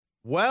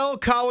Well,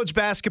 college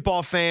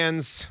basketball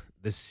fans,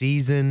 the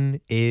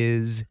season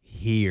is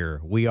here.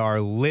 We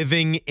are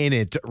living in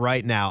it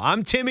right now.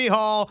 I'm Timmy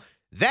Hall.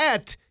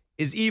 That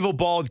is Evil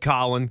Bald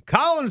Colin.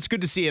 Colin, it's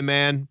good to see you,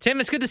 man. Tim,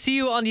 it's good to see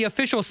you on the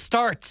official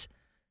start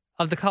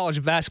of the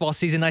college basketball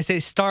season. I say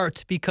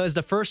start because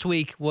the first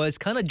week was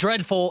kind of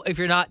dreadful if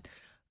you're not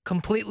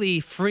completely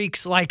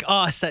freaks like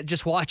us that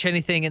just watch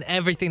anything and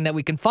everything that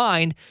we can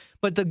find.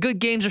 But the good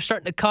games are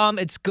starting to come.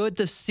 It's good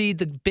to see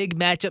the big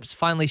matchups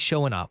finally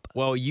showing up.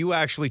 Well, you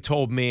actually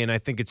told me, and I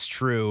think it's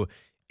true,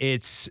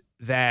 it's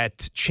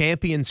that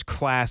Champions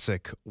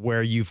Classic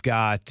where you've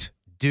got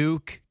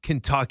Duke,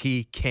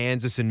 Kentucky,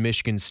 Kansas, and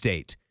Michigan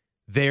State.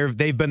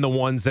 They've been the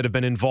ones that have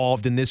been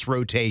involved in this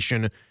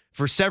rotation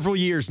for several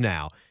years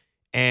now.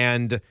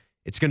 And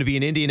it's going to be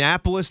in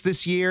Indianapolis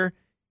this year.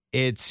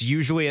 It's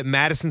usually at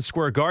Madison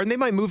Square Garden. They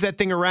might move that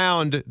thing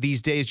around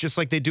these days, just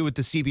like they do with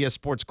the CBS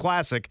Sports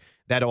Classic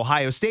that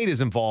Ohio State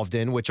is involved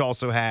in, which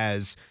also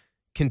has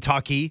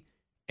Kentucky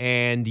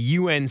and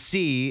UNC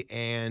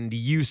and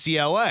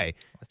UCLA.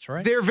 That's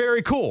right. They're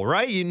very cool,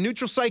 right?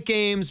 Neutral site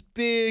games,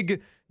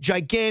 big,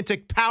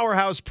 gigantic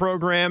powerhouse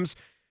programs.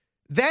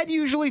 That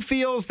usually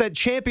feels that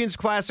Champions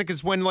Classic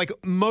is when like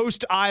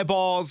most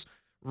eyeballs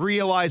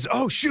realize,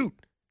 oh, shoot.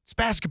 It's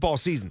basketball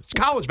season. It's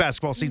college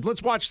basketball season.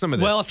 Let's watch some of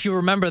this. Well, if you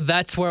remember,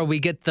 that's where we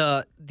get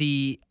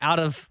the out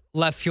of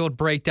left field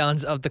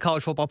breakdowns of the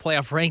college football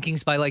playoff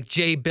rankings by like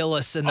Jay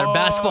Billis and their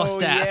basketball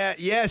staff. Yeah,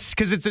 yes,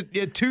 because it's a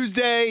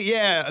Tuesday.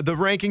 Yeah, the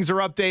rankings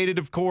are updated.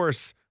 Of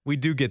course, we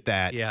do get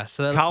that. Yeah,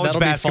 so college that'll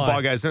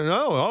basketball guys.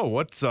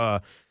 What's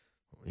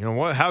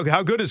what?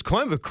 How good is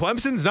Clemson?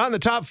 Clemson's not in the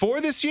top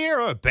 4 this year.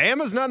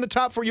 Bama's not in the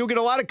top 4. You'll get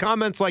a lot of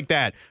comments like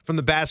that from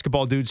the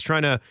basketball dudes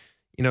trying to,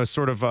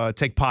 sort of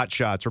take pot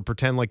shots or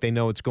pretend like they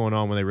know what's going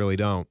on when they really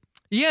don't.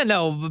 Yeah,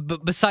 no,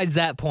 but besides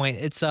that point,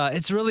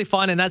 it's really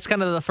fun, and that's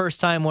kind of the first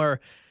time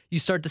where you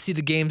start to see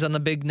the games on the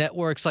big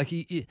networks. Like,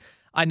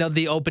 I know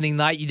the opening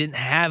night, you didn't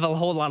have a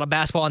whole lot of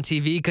basketball on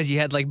TV because you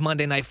had, like,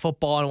 Monday Night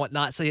Football and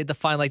whatnot, so you had to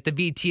find, like, the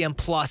BTN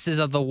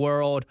Pluses of the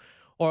world,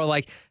 or,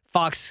 like,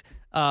 Fox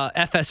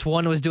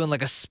FS1 was doing,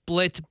 like, a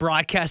split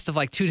broadcast of,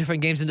 like, 2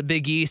 different games in the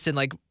Big East and,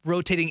 like,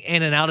 rotating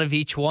in and out of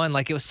each one.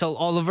 Like, it was so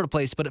all over the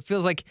place, but it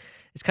feels like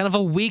it's kind of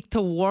a week to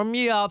warm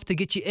you up, to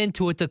get you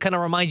into it, to kind of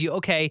remind you,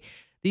 okay,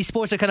 these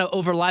sports are kind of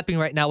overlapping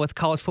right now with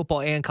college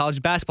football and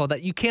college basketball,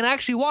 that you can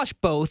actually watch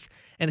both,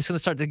 and it's going to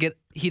start to get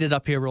heated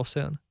up here real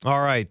soon.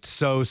 All right,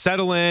 so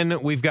settle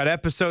in. We've got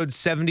episode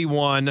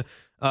 71.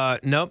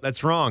 Nope,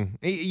 that's wrong.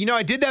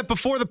 I did that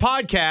before the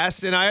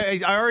podcast, and I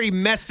already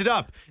messed it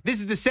up. This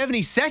is the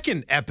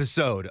 72nd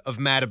episode of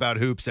Mad About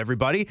Hoops,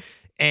 everybody.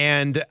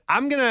 And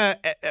I'm going to,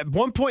 at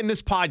one point in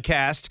this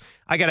podcast,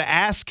 I got to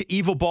ask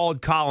Evil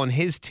Bald Colin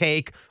his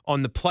take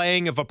on the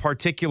playing of a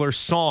particular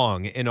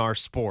song in our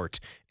sport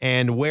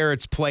and where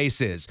its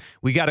place is.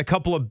 We got a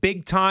couple of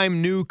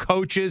big-time new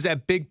coaches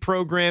at big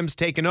programs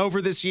taking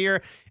over this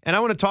year, and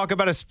I want to talk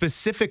about a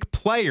specific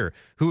player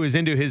who is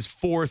into his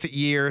 4th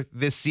year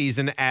this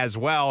season as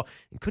well.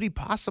 And could he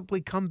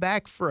possibly come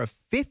back for a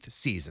 5th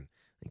season?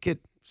 I think it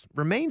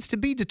remains to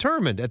be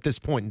determined at this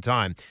point in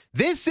time.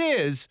 This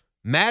is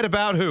Mad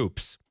About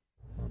Hoops.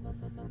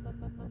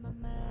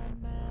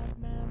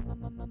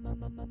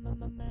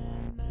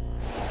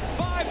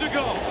 5 to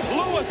go.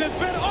 Lewis has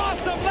been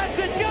awesome. Let's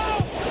it go.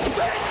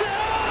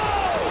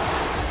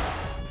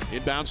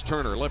 Inbounds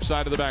Turner, left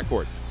side of the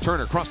backcourt.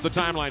 Turner crossed the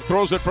timeline,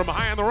 throws it from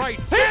high on the right.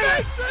 He hit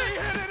it,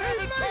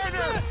 Evan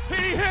Turner.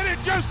 He hit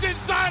it just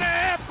inside of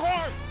half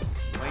court.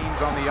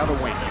 Lane's on the other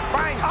wing. He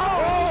finds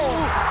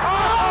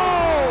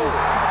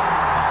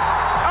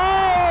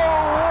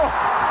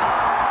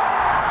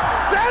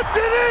sent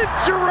it in,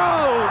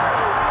 Jerome!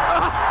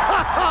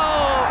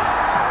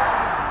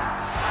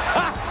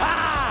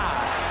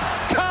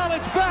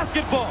 College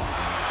basketball.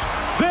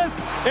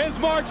 This is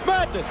March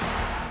Madness.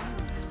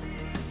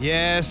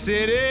 Yes,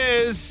 it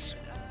is.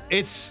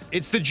 It's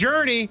the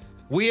journey.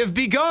 We have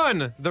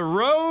begun the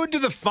road to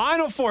the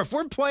Final Four. If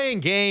we're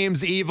playing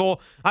games,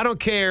 Evil, I don't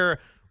care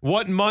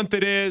what month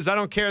it is. I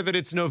don't care that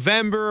it's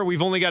November.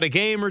 We've only got a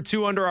game or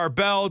 2 under our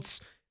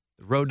belts.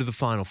 The road to the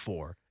Final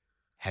Four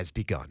has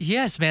begun.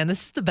 Yes, man,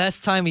 this is the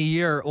best time of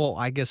year. Well,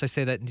 I guess I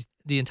say that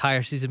the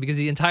entire season because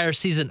the entire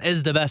season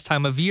is the best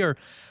time of year.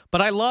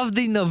 But I love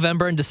the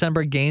November and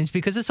December games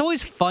because it's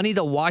always funny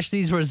to watch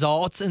these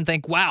results and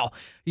think, wow,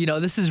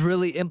 this is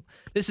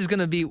going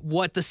to be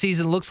what the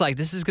season looks like.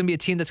 This is going to be a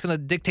team that's going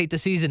to dictate the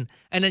season.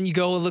 And then you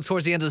go and look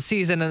towards the end of the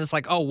season and it's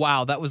like, oh,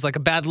 wow, that was like a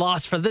bad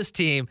loss for this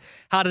team.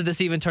 How did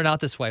this even turn out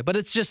this way? But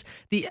it's just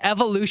the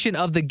evolution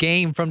of the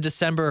game from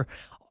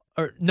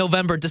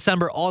November,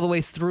 December, all the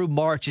way through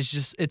March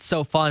it's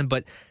so fun.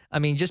 But I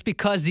mean, just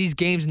because these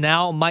games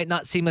now might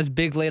not seem as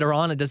big later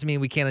on, it doesn't mean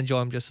we can't enjoy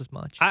them just as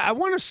much. I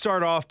want to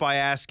start off by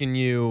asking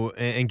you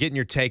and getting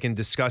your take and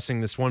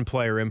discussing this one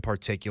player in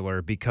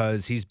particular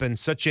because he's been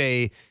such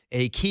a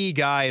key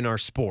guy in our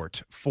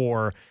sport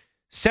for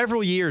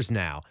several years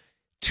now.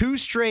 2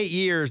 straight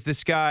years,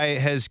 this guy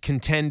has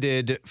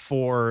contended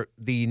for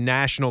the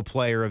National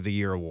Player of the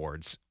Year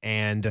awards,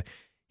 and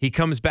He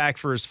comes back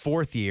for his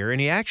 4th year,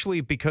 and he actually,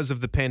 because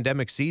of the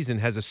pandemic season,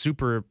 has a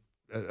super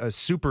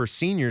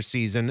senior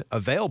season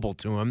available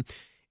to him.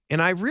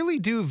 And I really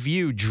do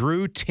view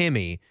Drew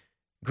Timme,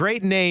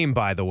 great name,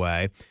 by the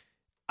way,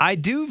 I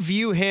do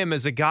view him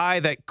as a guy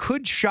that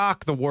could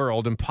shock the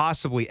world and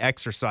possibly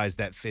exercise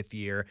that 5th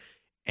year.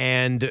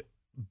 And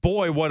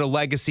boy, what a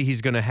legacy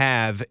he's going to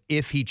have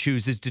if he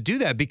chooses to do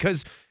that.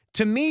 Because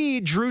to me,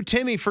 Drew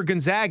Timme for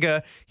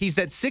Gonzaga, he's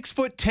that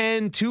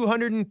 6'10",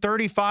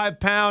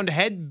 235-pound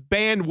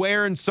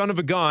headband-wearing son of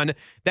a gun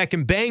that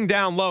can bang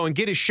down low and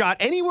get his shot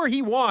anywhere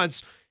he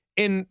wants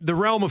in the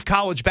realm of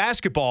college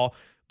basketball.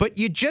 But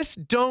you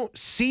just don't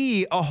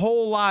see a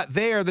whole lot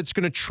there that's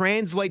going to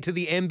translate to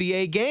the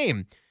NBA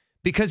game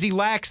because he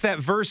lacks that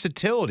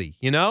versatility,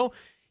 you know?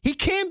 He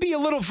can be a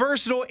little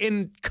versatile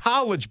in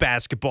college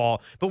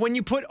basketball, but when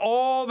you put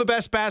all the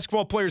best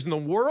basketball players in the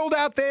world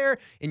out there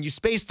and you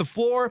space the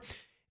floor,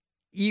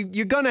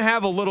 you're going to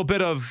have a little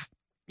bit of,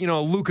 you know,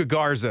 a Luka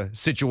Garza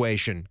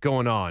situation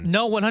going on.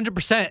 No,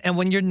 100%. And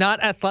when you're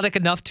not athletic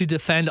enough to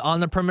defend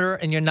on the perimeter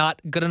and you're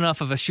not good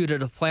enough of a shooter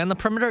to play on the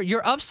perimeter,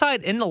 your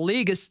upside in the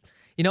league is,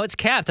 you know, it's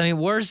capped. I mean,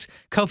 where's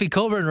Kofi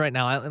Cockburn right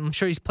now? I'm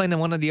sure he's playing in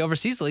one of the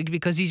overseas leagues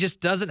because he just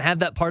doesn't have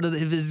that part of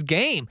his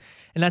game.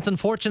 And that's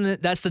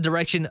unfortunate. That's the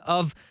direction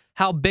of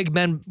how big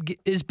men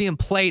is being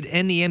played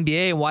in the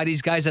NBA and why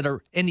these guys that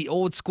are in the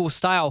old school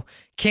style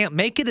can't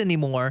make it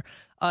anymore.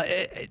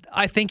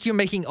 I think you're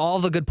making all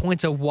the good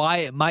points of why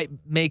it might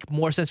make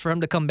more sense for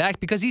him to come back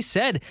because he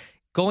said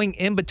going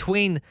in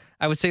between,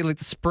 I would say like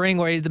the spring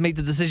where he had to make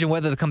the decision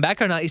whether to come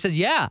back or not, he said,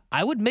 yeah,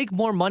 I would make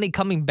more money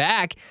coming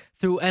back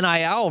through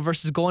NIL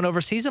versus going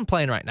overseas and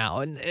playing right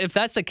now. And if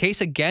that's the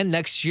case again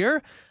next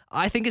year,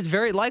 I think it's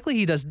very likely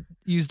he does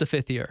use the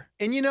 5th year.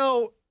 And, you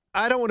know,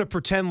 I don't want to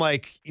pretend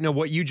like, you know,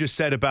 what you just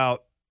said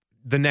about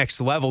the next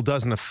level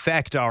doesn't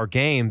affect our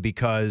game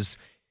because,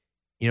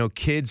 you know,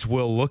 kids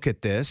will look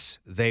at this.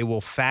 They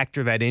will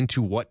factor that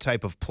into what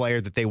type of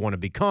player that they want to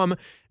become.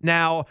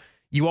 Now,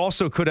 you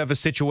also could have a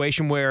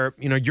situation where,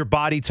 you know, your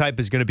body type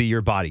is going to be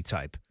your body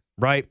type,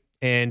 right?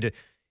 And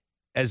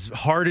as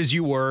hard as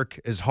you work,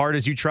 as hard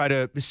as you try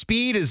to,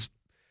 speed is,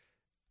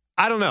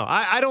 I don't know.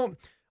 I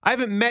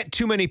haven't met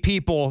too many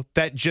people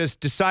that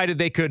just decided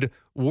they could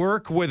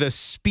work with a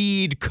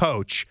speed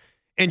coach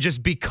and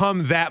just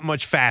become that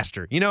much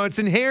faster. You know, it's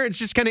inherent. It's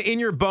just kind of in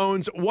your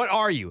bones. What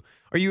are you?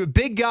 Are you a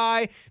big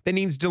guy that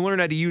needs to learn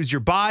how to use your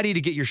body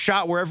to get your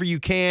shot wherever you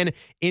can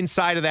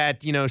inside of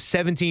that, you know,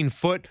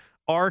 17-foot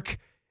arc?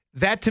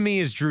 That to me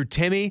is Drew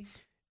Timme,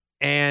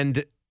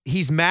 and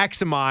he's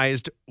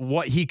maximized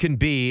what he can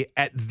be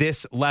at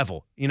this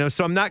level. You know,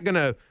 so I'm not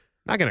gonna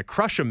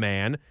crush a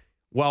man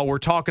while we're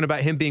talking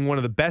about him being one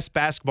of the best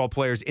basketball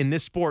players in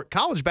this sport,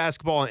 college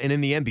basketball and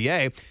in the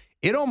NBA.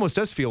 It almost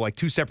does feel like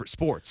two separate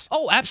sports.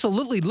 Oh,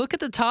 absolutely. Look at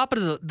the top of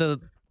the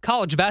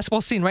college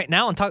basketball scene right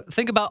now and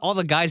think about all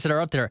the guys that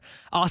are up there.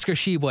 Oscar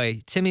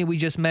Tshiebwe, Timme we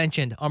just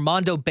mentioned,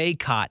 Armando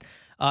Bacot,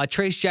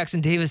 Trace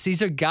Jackson Davis.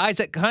 These are guys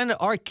that kind of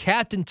are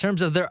capped in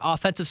terms of their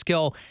offensive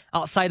skill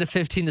outside of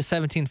 15 to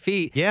 17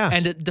 feet. Yeah.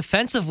 And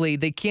defensively,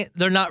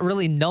 they're not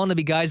really known to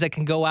be guys that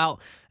can go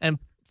out and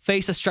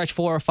face a stretch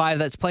 4 or 5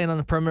 that's playing on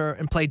the perimeter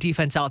and play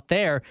defense out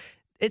there.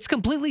 It's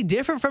completely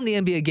different from the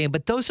NBA game,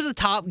 but those are the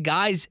top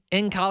guys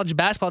in college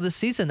basketball this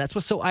season. That's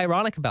what's so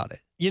ironic about it.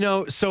 You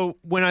know, so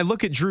when I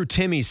look at Drew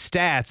Timme's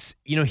stats,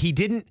 you know, he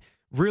didn't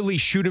really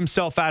shoot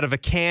himself out of a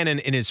cannon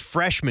in his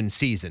freshman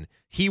season.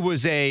 He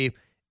was a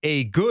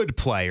good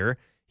player.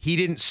 He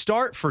didn't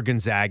start for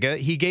Gonzaga.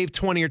 He gave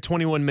 20 or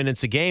 21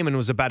 minutes a game and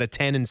was about a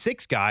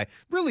 10-6 guy.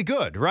 Really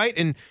good, right?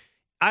 And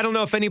I don't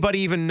know if anybody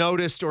even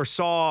noticed or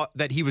saw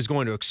that he was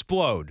going to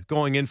explode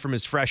going in from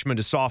his freshman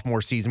to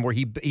sophomore season where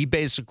he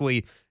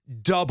basically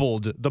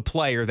doubled the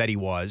player that he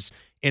was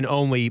in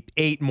only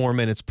 8 more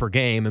minutes per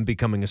game and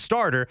becoming a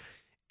starter.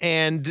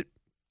 And,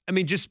 I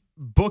mean, just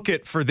book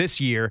it for this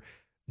year.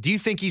 Do you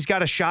think he's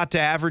got a shot to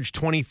average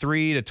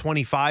 23 to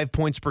 25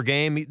 points per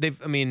game?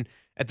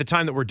 At the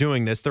time that we're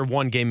doing this, they're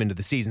 1 game into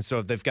the season,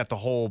 so they've got the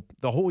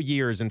whole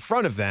year is in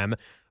front of them.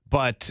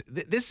 But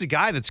this is a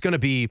guy that's going to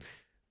be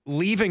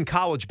leaving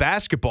college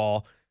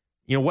basketball,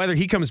 you know, whether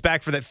he comes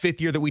back for that 5th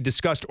year that we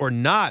discussed or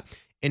not,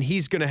 and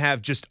he's going to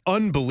have just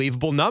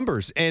unbelievable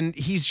numbers. And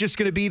he's just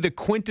going to be the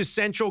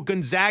quintessential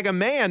Gonzaga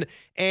man.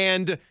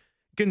 And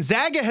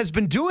Gonzaga has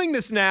been doing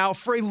this now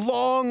for a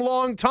long,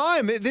 long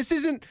time. This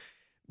isn't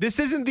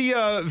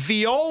the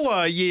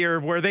Viola year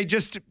where they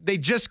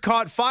just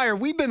caught fire.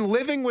 We've been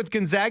living with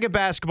Gonzaga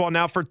basketball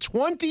now for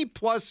 20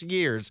 plus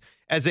years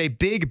as a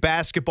big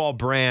basketball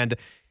brand.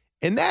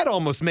 And that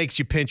almost makes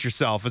you pinch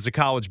yourself as a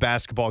college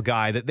basketball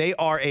guy that they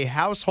are a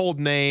household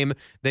name.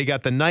 They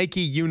got the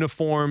Nike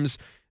uniforms.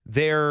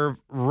 They're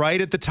right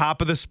at the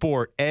top of the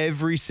sport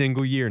every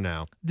single year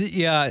now.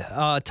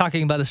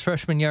 Talking about his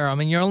freshman year, I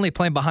mean, you're only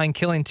playing behind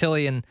Killian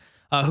Tilly and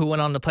who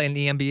went on to play in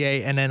the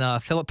NBA, and then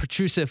Philip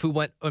Petrusev, who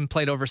went and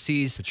played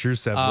overseas.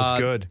 Petrusev was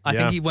good. I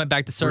think he went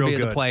back to Serbia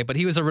to play, but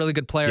he was a really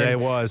good player. Yeah, he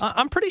was.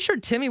 I'm pretty sure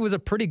Timmy was a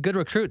pretty good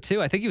recruit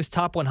too. I think he was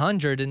top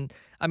 100, and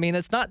I mean,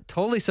 it's not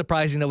totally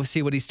surprising to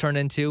see what he's turned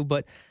into,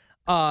 but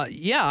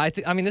I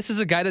mean, this is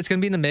a guy that's going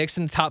to be in the mix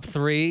in the top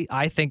 3.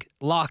 I think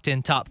locked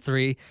in top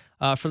 3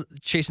 for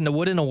chasing the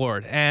Wooden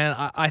Award, and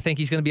I think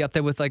he's going to be up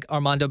there with like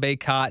Armando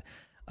Bacot,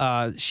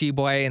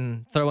 Sheboy,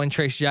 and throw in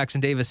Trace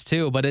Jackson Davis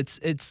too. But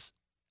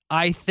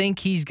I think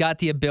he's got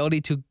the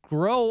ability to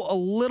grow a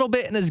little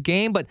bit in his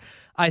game, but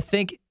I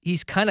think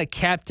he's kind of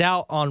capped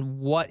out on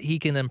what he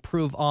can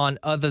improve on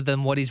other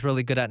than what he's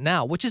really good at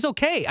now, which is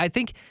okay. I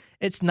think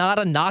it's not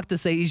a knock to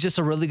say he's just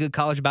a really good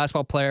college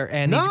basketball player,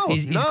 and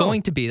he's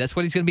going to be. That's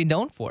what he's going to be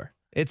known for.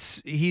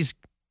 He's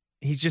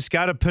just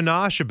got a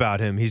panache about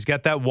him. He's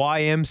got that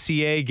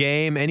YMCA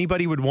game.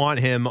 Anybody would want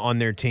him on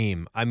their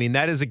team. I mean,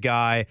 that is a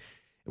guy.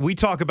 We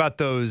talk about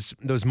those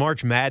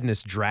March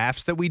Madness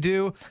drafts that we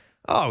do.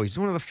 Oh, he's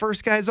one of the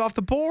first guys off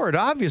the board,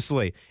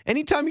 obviously.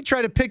 Anytime you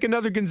try to pick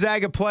another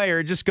Gonzaga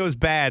player, it just goes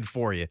bad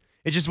for you.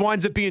 It just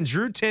winds up being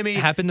Drew Timme,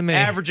 happened to me,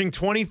 averaging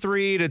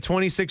 23 to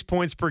 26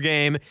 points per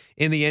game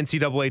in the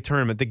NCAA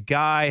tournament. The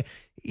guy,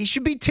 he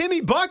should be Timmy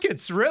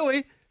Buckets,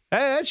 really.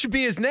 That should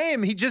be his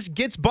name. He just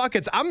gets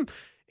buckets.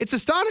 It's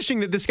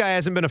astonishing that this guy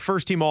hasn't been a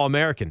first-team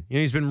All-American.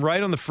 He's been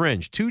right on the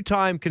fringe.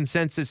 2-time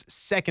consensus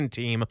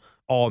second-team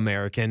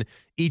All-American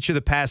each of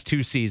the past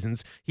 2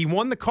 seasons. He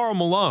won the Karl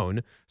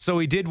Malone, so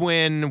he did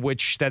win,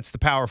 which that's the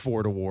Power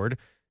Forward Award.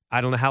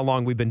 I don't know how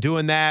long we've been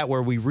doing that,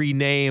 where we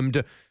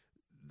renamed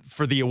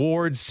for the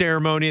awards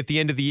ceremony at the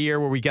end of the year,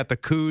 where we got the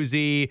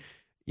koozie,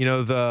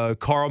 the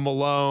Karl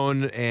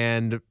Malone,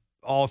 and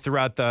all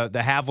throughout the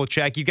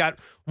Havlicek. You got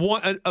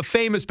a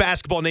famous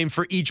basketball name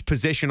for each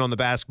position on the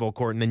basketball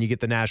court, and then you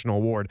get the national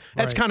award.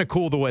 That's kind of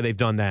cool the way they've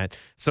done that.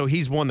 So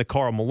he's won the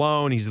Karl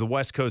Malone. He's the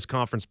West Coast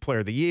Conference Player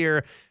of the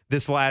Year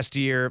this last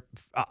year.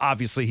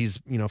 Obviously, he's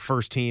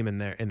first team in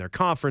their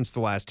conference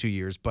the last 2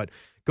 years, but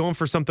going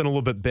for something a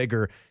little bit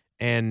bigger.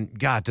 And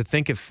God, to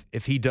think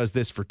if he does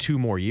this for 2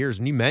 more years,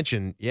 and you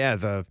mentioned,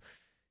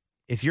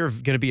 if you're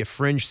going to be a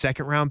fringe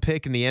second-round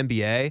pick in the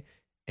NBA,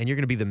 and you're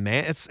going to be the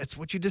man, it's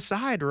what you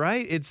decide,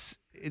 right? It's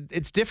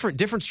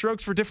different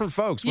strokes for different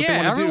folks. What they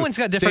want to everyone's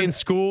do, got different. Stay in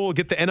school,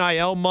 get the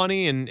NIL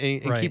money, and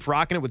keep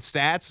rocking it with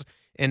stats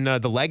and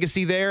the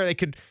legacy there.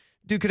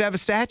 Dude could have a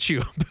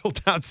statue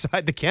built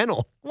outside the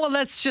kennel. Well,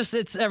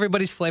 it's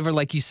everybody's flavor,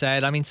 like you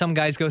said. I mean, some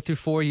guys go through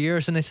 4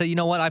 years and they say, you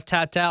know what, I've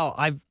tapped out.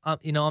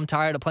 I'm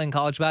tired of playing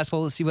college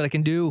basketball. Let's see what I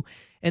can do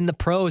in the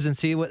pros and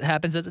see what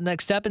happens at the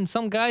next step. And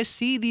some guys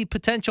see the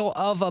potential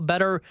of a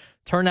better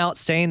turnout,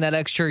 staying that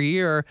extra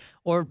year,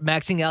 or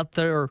maxing out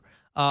their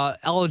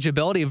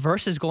eligibility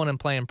versus going and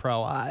playing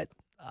pro.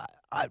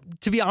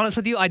 To be honest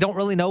with you, I don't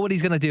really know what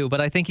he's going to do,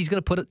 but I think he's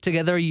going to put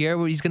together a year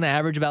where he's going to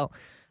average about,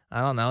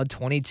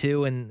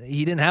 22, and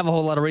he didn't have a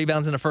whole lot of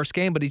rebounds in the first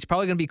game, but he's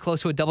probably going to be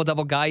close to a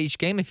double-double guy each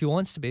game if he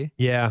wants to be.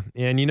 Yeah,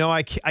 and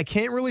I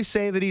can't really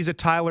say that he's a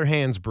Tyler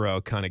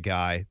Hansbrough kind of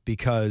guy,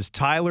 because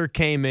Tyler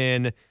came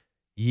in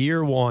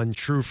year 1,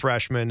 true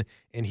freshman,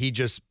 and he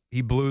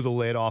blew the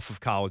lid off of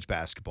college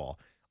basketball.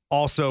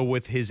 Also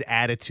with his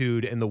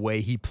attitude and the way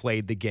he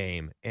played the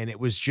game, and it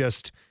was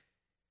just,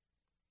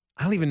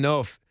 I don't even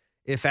know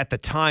if at the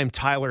time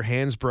Tyler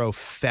Hansbrough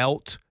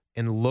felt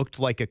and looked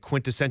like a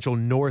quintessential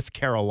North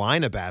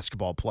Carolina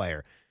basketball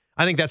player.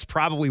 I think that's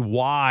probably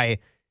why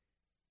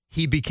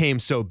he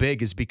became so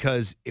big, is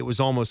because it was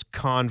almost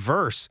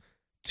converse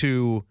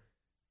to,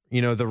 the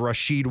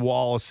Rasheed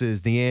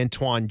Wallaces, the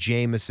Antoine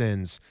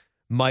Jamesons,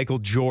 Michael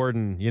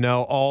Jordan,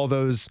 all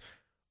those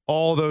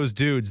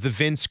dudes, the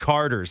Vince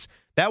Carters.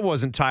 That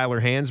wasn't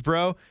Tyler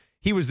Hansbrough.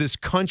 He was this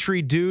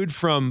country dude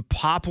from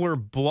Poplar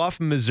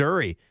Bluff,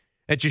 Missouri,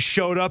 that just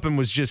showed up and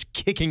was just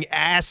kicking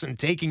ass and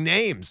taking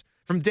names.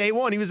 From day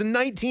one, he was a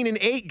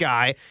 19-8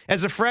 guy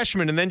as a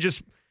freshman, and then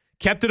just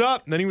kept it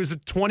up. And then he was a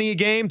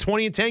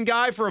 20-10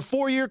 guy for a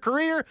 4-year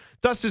career,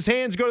 dust his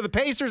hands, go to the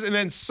Pacers, and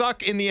then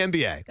suck in the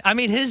NBA. I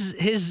mean,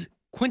 his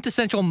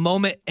quintessential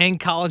moment in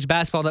college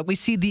basketball that we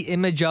see the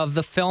image of,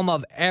 the film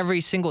of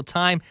every single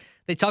time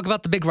they talk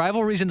about the big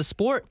rivalries in the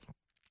sport,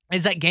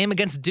 is that game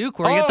against Duke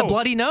where he got the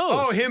bloody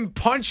nose. Oh, him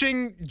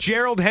punching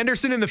Gerald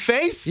Henderson in the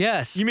face?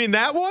 Yes. You mean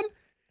that one?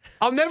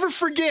 I'll never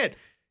forget.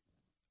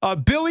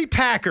 Billy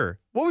Packer.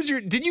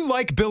 Did you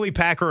like Billy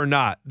Packer or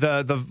not?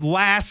 The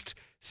last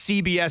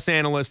CBS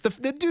analyst,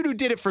 the dude who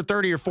did it for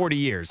 30 or 40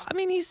 years. I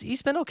mean,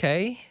 he's been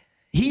okay.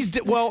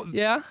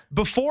 Yeah.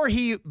 Before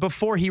he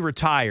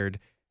retired,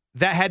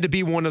 that had to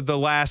be one of the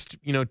last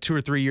 2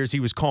 or 3 years he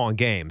was calling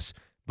games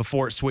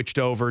before it switched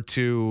over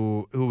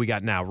to who we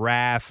got now,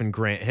 Raff and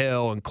Grant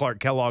Hill, and Clark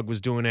Kellogg was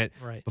doing it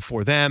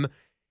before them.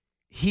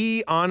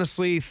 He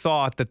honestly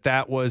thought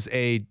that was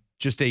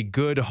just a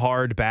good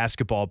hard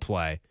basketball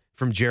play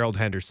from Gerald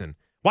Henderson.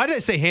 Why did I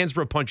say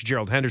Hansbrough punched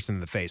Gerald Henderson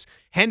in the face?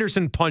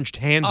 Henderson punched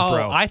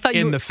Hansbrough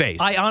in the face.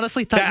 I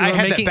honestly thought you were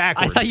making that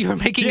backwards. I thought you were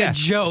making a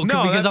joke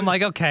because I'm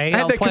like, okay,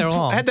 I'll play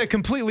along. I had that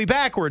completely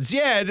backwards.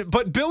 Yeah,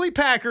 but Billy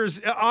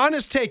Packer's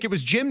honest take, it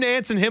was Jim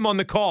Nance and him on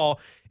the call,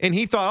 and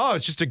he thought,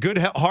 it's just a good,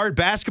 hard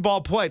basketball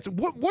play.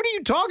 What are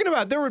you talking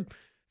about? There were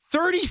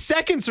 30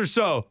 seconds or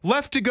so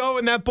left to go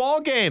in that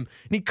ball game,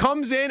 and he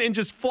comes in and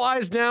just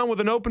flies down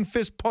with an open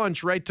fist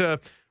punch right to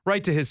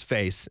his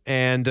face,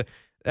 and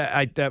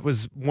that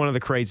was one of the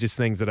craziest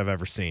things that I've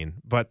ever seen.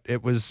 But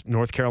it was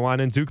North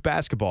Carolina and Duke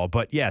basketball.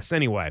 But yes,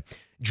 anyway,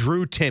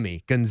 Drew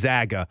Timme,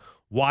 Gonzaga,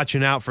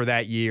 watching out for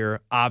that year,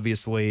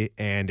 obviously.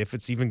 And if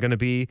it's even going to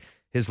be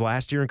his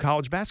last year in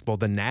college basketball,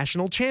 the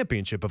national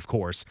championship, of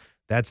course,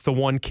 that's the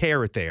one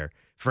carrot there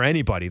for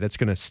anybody that's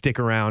going to stick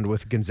around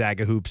with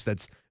Gonzaga hoops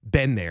that's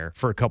been there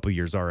for a couple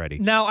years already.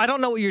 Now, I don't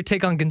know what your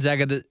take on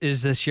Gonzaga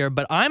is this year,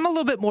 but I'm a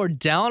little bit more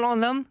down on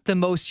them than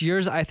most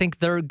years. I think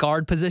their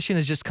guard position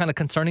is just kind of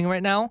concerning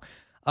right now.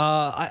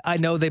 I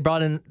know they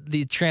brought in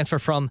the transfer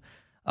from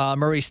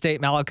Murray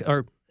State,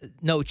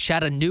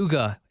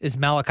 Chattanooga is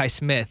Malachi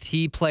Smith.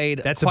 He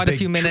played quite a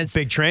few minutes.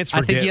 Big transfer.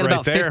 I think he had right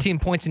about 15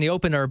 points in the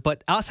opener.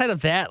 But outside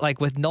of that, like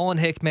with Nolan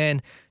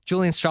Hickman,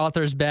 Julian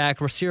Strother's back,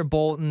 Rasir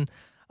Bolton,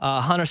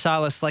 Hunter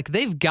Silas, like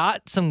they've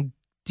got some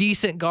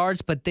decent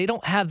guards, but they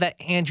don't have that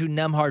Andrew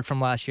Nembhard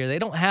from last year. They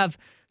don't have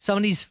some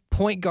of these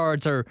point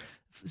guards or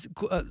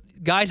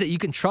guys that you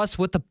can trust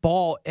with the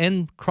ball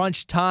in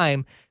crunch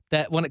time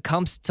that when it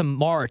comes to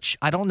March,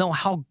 I don't know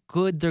how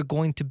good they're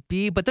going to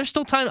be, but there's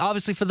still time,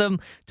 obviously, for them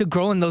to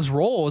grow in those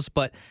roles,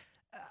 but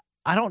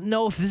I don't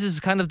know if this is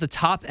kind of the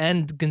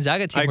top-end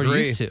Gonzaga team we're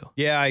used to.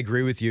 Yeah, I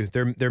agree with you.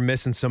 They're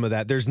missing some of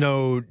that. There's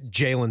no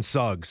Jalen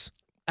Suggs.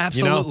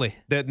 Absolutely.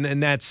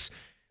 And that's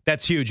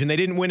huge. And they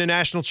didn't win a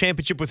national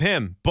championship with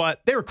him, but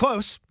they were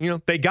close.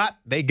 They got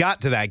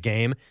to that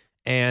game,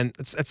 and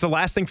that's the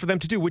last thing for them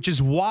to do, which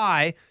is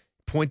why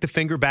point the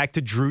finger back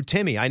to Drew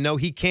Timme. I know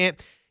he can't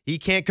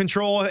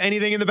control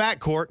anything in the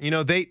backcourt.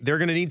 They're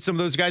going to need some of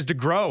those guys to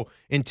grow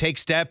and take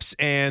steps.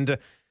 And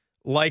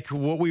like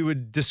what we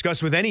would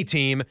discuss with any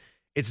team,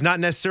 it's not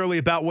necessarily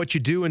about what you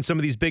do in some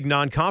of these big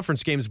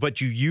non-conference games, but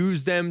you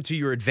use them to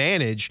your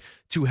advantage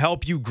to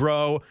help you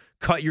grow,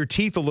 cut your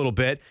teeth a little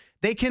bit.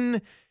 They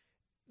can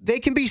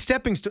be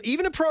stepping stones.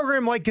 Even a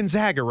program like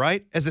Gonzaga,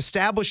 right, as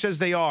established as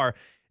they are,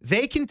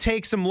 they can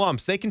take some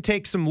lumps. They can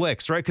take some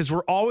licks, right, because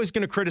we're always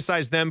going to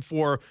criticize them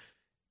for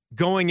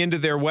going into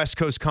their West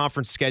Coast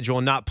Conference schedule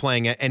and not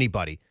playing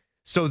anybody.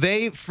 So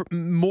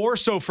more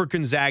so for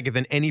Gonzaga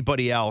than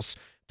anybody else,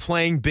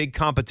 playing big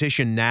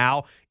competition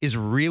now is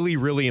really,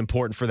 really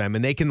important for them.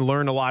 And they can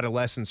learn a lot of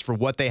lessons for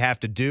what they have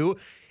to do.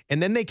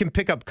 And then they can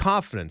pick up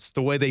confidence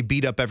the way they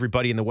beat up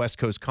everybody in the West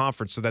Coast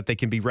Conference so that they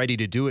can be ready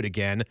to do it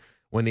again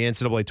when the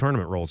NCAA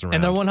tournament rolls around.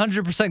 And they're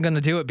 100% going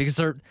to do it because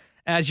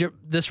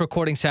this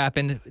recording's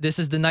happened, this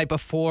is the night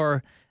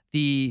before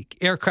the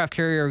aircraft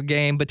carrier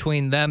game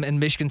between them and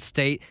Michigan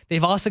State.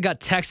 They've also got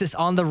Texas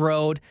on the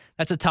road.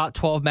 That's a top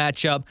 12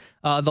 matchup.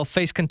 They'll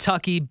face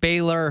Kentucky,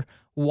 Baylor,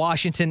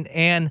 Washington,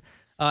 and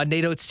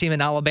Nate Oates' team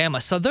in Alabama.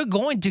 So they're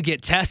going to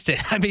get tested.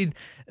 I mean,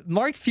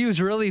 Mark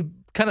Few's really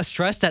kind of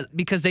stressed that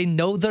because they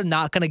know they're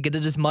not going to get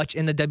it as much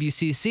in the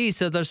WCC.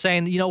 So they're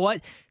saying, you know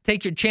what?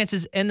 Take your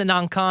chances in the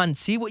non-con.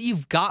 See what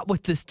you've got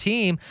with this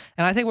team.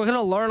 And I think we're going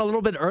to learn a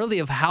little bit early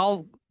of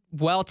how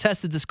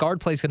well-tested this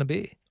guard play is going to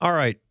be. All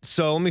right,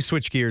 so let me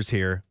switch gears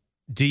here.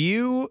 Do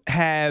you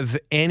have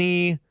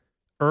any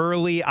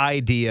early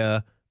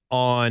idea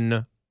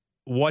on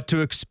what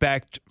to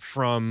expect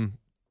from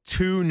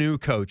two new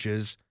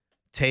coaches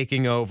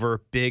taking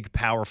over big,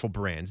 powerful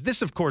brands?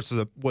 This, of course,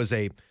 was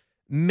a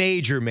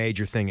major,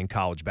 major thing in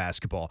college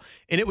basketball,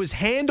 and it was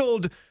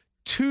handled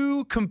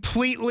two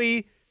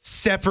completely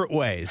separate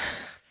ways.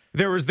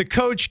 There was the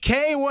Coach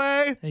K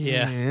way.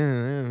 Yes.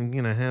 I'm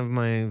going to have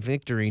my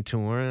victory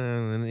tour.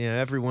 And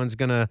everyone's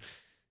going to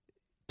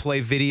play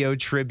video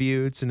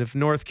tributes. And if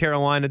North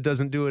Carolina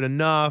doesn't do it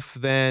enough,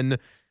 then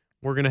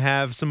we're going to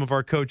have some of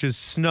our coaches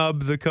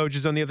snub the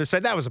coaches on the other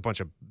side. That was a bunch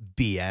of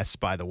BS,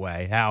 by the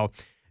way, how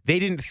they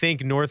didn't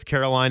think North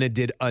Carolina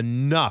did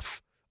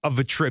enough of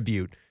a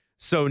tribute.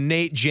 So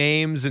Nate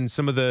James and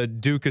some of the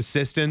Duke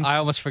assistants. I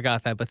almost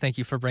forgot that, but thank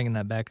you for bringing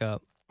that back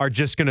up. Are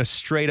just going to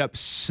straight up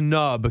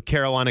snub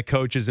Carolina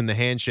coaches in the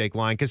handshake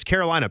line because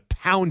Carolina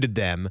pounded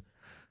them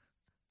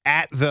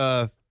at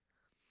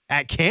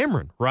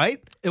Cameron,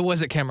 right? It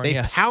was at Cameron, They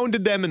yes.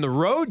 pounded them in the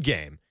road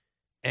game.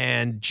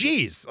 And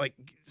geez,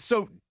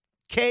 so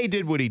Kay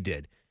did what he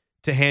did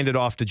to hand it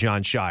off to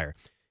Jon Scheyer.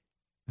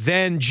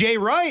 Then Jay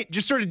Wright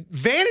just sort of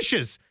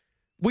vanishes.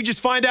 We just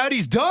find out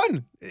he's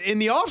done in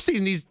the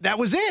offseason. That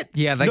was it.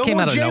 Yeah, that came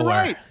out of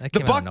nowhere.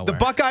 The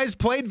Buckeyes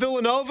played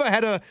Villanova,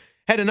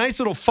 had a nice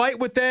little fight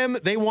with them.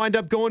 They wind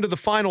up going to the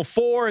Final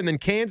Four, and then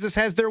Kansas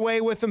has their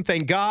way with them,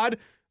 thank God.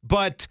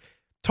 But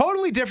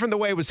totally different the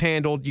way it was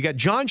handled. You got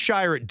Jon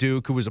Scheyer at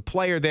Duke, who was a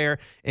player there,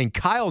 and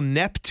Kyle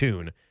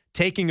Neptune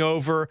taking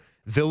over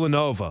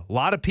Villanova. A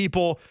lot of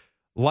people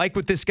like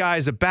what this guy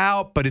is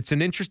about, but it's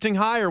an interesting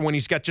hire when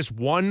he's got just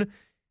one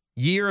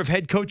year of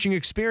head coaching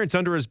experience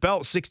under his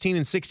belt,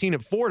 16-16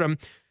 at Fordham.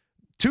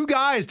 Two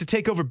guys to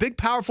take over big,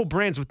 powerful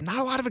brands with not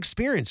a lot of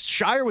experience.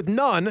 Scheyer with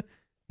none.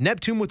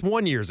 Neptune with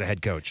 1 year as a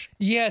head coach.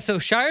 Yeah, so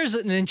Scheyer's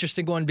an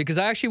interesting one because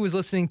I actually was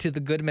listening to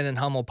the Goodman and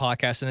Hummel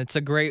podcast, and it's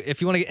a great,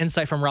 if you want to get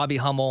insight from Robbie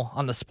Hummel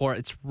on the sport,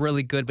 it's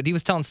really good. But he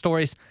was telling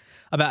stories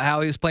about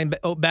how he was playing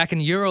back in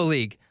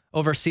EuroLeague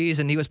overseas,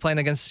 and he was playing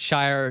against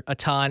Scheyer a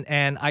ton.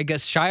 And I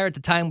guess Scheyer at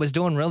the time was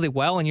doing really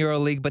well in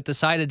EuroLeague, but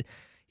decided,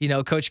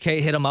 Coach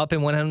K hit him up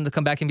and wanted him to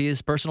come back and be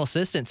his personal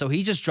assistant. So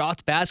he just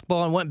dropped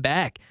basketball and went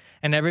back.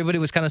 And everybody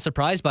was kind of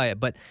surprised by it.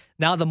 But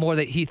now the more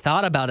that he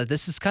thought about it,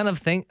 this is kind of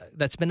thing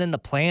that's been in the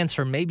plans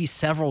for maybe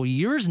several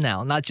years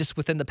now, not just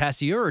within the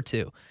past year or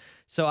two.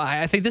 So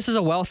I think this is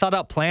a well thought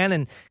out plan.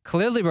 And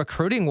clearly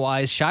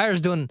recruiting-wise,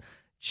 Scheyer's doing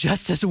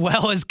just as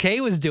well as K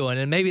was doing.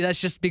 And maybe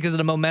that's just because of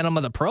the momentum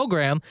of the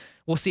program.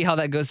 We'll see how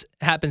that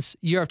happens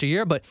year after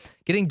year. But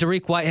getting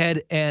Dariq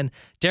Whitehead and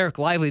Derek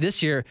Lively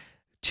this year,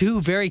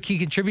 two very key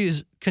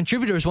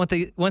contributors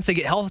once they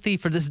get healthy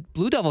for this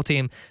Blue Devil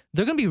team,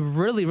 they're going to be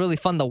really, really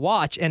fun to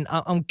watch. And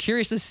I'm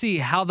curious to see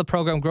how the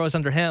program grows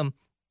under him.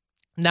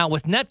 Now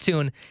with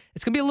Neptune,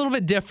 it's going to be a little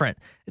bit different.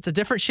 It's a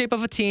different shape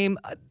of a team.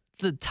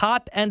 The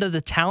top end of the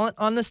talent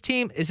on this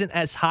team isn't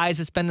as high as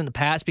it's been in the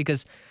past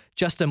because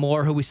Justin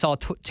Moore, who we saw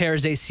tear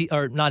his ACL,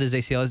 or not his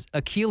ACL, his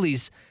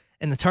Achilles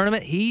in the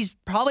tournament, he's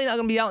probably not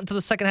going to be out until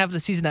the second half of the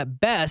season at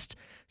best.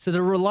 So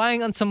they're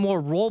relying on some more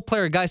role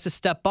player guys to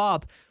step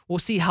up. We'll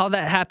see how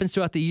that happens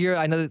throughout the year.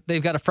 I know that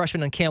they've got a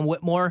freshman on Cam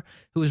Whitmore,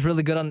 who was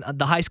really good on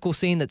the high school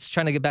scene that's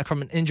trying to get back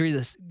from an injury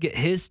to get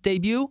his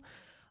debut.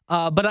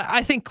 But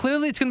I think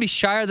clearly it's going to be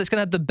Scheyer that's going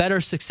to have the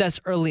better success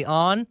early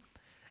on.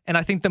 And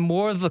I think the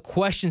more of the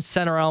questions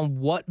center around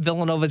what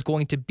Villanova is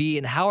going to be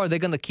and how are they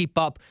going to keep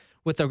up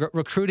with the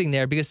recruiting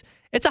there, because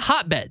it's a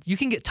hotbed. You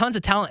can get tons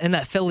of talent in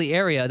that Philly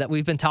area that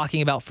we've been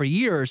talking about for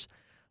years,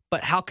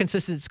 but how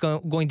consistent it's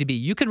going to be.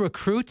 You could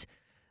recruit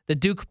the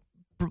Duke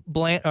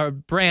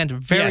brand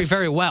very,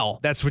 very well.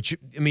 That's what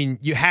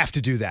you have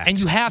to do that. And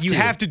you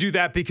have to do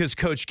that because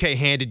Coach K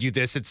handed you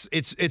this.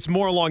 It's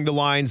more along the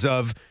lines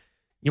of,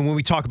 when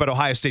we talk about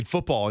Ohio State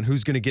football and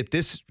who's going to get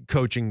this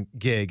coaching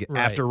gig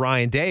after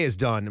Ryan Day is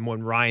done. And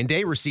when Ryan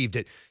Day received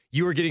it,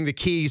 you were getting the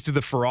keys to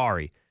the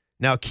Ferrari.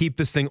 Now keep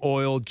this thing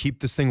oiled,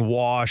 keep this thing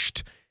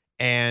washed,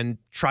 and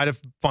try to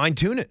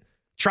fine-tune it.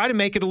 Try to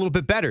make it a little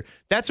bit better.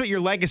 That's what your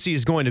legacy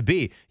is going to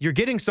be. You're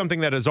getting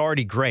something that is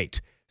already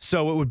great.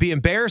 So it would be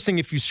embarrassing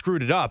if you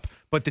screwed it up.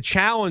 But the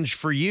challenge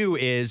for you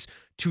is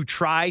to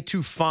try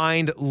to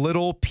find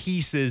little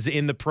pieces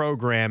in the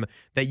program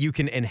that you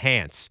can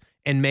enhance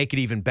and make it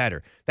even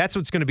better. That's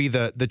what's going to be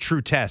the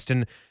true test.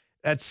 And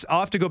I'll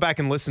have to go back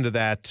and listen to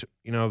that,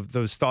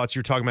 those thoughts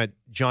you're talking about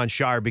Jon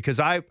Scheyer, because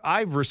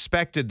I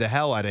respected the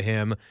hell out of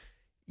him.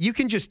 You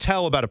can just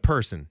tell about a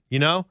person,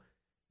 and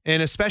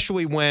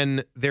especially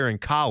when they're in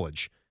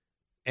college.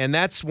 And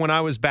that's when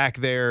I was back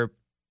there,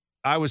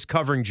 I was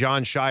covering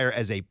Jon Scheyer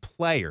as a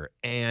player.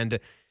 And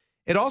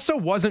it also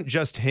wasn't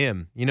just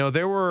him.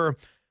 There were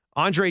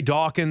Andre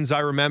Dawkins, I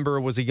remember,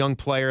 was a young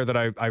player that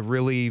I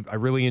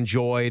really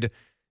enjoyed.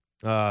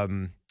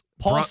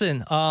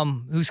 Paulson,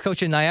 who's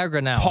coaching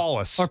Niagara now.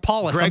 Paulus.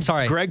 I'm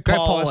sorry. Greg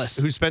Paulus,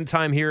 who spent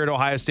time here at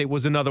Ohio State,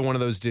 was another one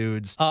of those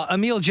dudes.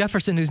 Emil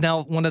Jefferson, who's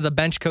now one of the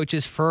bench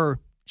coaches for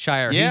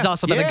Scheyer. Yeah, he's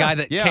also been a guy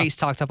that Case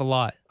talked up a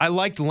lot. I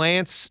liked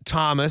Lance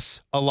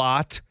Thomas a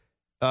lot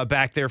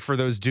back there for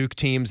those Duke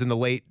teams in the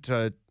late,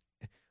 what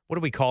do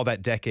we call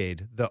that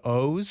decade? The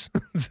O's?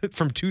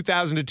 From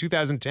 2000 to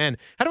 2010.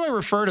 How do I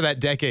refer to that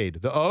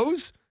decade? The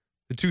O's?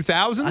 The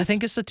 2000s? I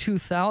think it's the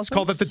 2000s.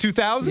 Call that the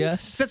 2000s?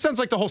 Yes. That sounds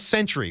like the whole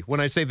century when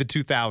I say the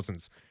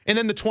 2000s. And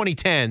then the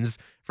 2010s,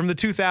 from the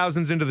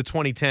 2000s into the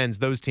 2010s,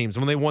 those teams,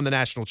 when they won the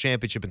national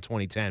championship in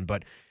 2010.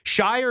 But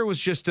Scheyer was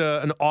just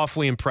an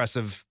awfully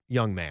impressive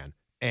young man.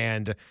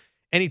 And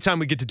anytime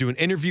we get to do an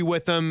interview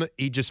with him,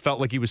 he just felt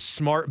like he was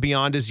smart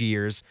beyond his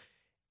years.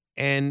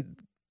 And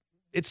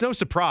it's no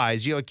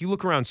surprise. You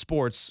look around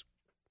sports,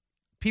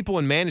 people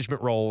in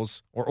management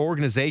roles or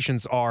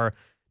organizations are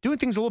doing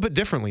things a little bit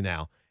differently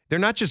now. They're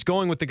not just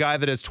going with the guy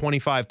that has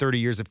 25, 30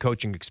 years of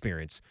coaching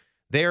experience.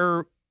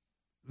 They're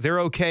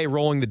okay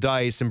rolling the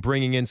dice and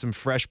bringing in some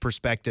fresh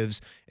perspectives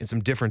and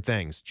some different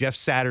things. Jeff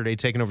Saturday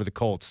taking over the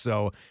Colts.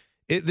 So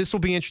this will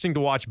be interesting to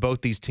watch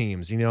both these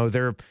teams.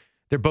 They're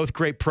both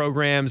great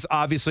programs.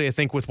 Obviously, I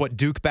think with what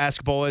Duke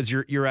basketball is,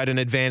 you're at an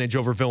advantage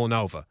over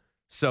Villanova.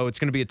 So it's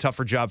going to be a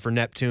tougher job for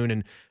Neptune.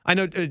 And I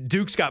know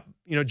Duke's got,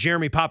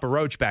 Jeremy Papa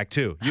Roach back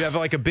too. You have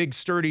like a big,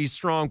 sturdy,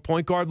 strong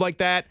point guard like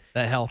that.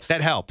 That helps.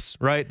 That helps,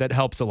 right? That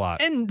helps a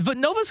lot. But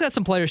Nova's got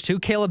some players too.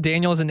 Caleb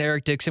Daniels and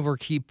Eric Dixon were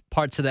key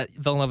parts of that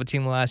Villanova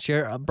team last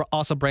year.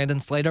 Also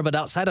Brandon Slater. But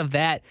outside of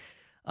that,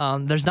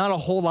 there's not a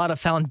whole lot of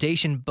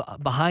foundation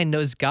behind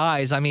those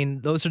guys. I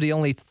mean, those are the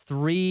only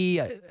three.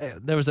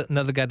 There was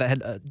another guy that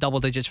had double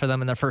digits for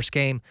them in their first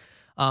game.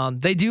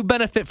 They do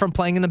benefit from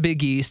playing in the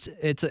Big East.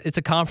 It's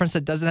a conference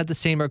that doesn't have the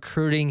same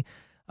recruiting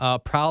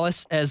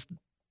prowess as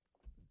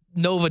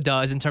Nova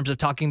does in terms of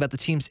talking about the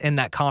teams in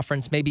that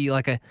conference. Maybe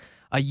like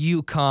a A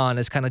UConn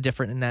is kind of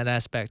different in that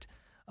aspect.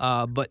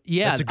 But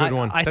yeah, that's a good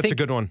one. That's a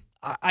good one.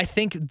 I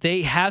think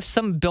they have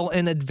some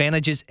built-in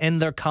advantages in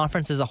their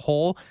conference as a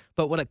whole,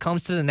 but when it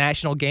comes to the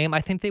national game,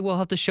 I think they will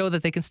have to show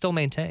that they can still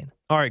maintain.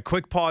 All right,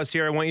 quick pause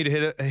here. I want you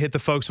to hit the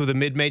folks with a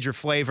mid-major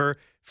flavor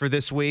for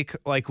this week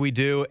like we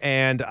do,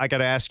 and I got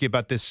to ask you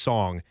about this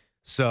song.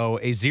 So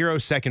a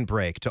 0-second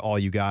break to all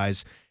you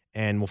guys,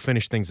 and we'll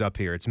finish things up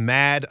here. It's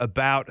Mad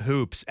About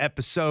Hoops,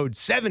 episode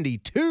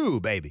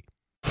 72, baby.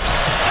 A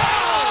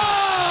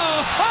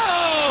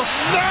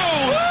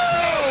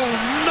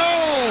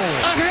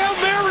Hail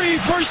Mary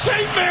for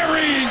St.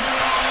 Mary's!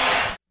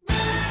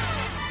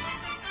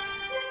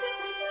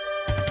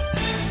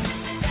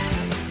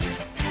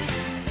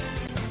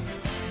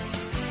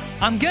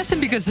 I'm guessing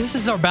because this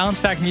is our bounce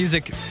back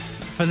music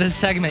for this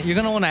segment, you're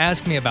going to want to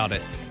ask me about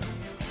it.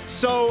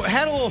 So,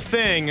 had a little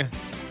thing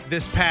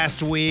this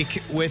past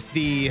week with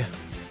the,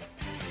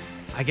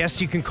 I guess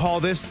you can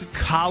call this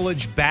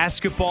college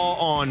basketball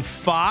on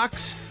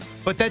Fox,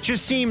 but that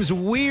just seems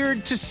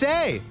weird to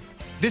say.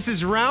 This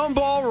is Round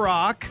Ball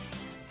Rock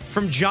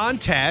from John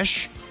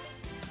Tesh,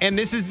 and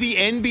this is the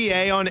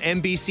NBA on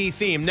NBC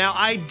theme. Now,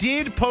 I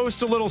did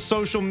post a little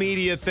social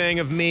media thing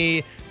of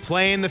me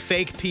playing the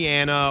fake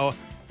piano,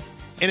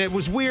 and it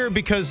was weird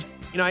because,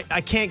 you know,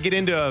 I can't get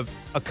into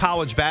a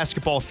college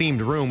basketball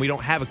themed room. We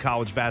don't have a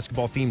college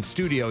basketball themed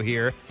studio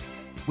here.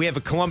 We have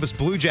a Columbus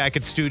Blue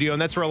Jackets studio,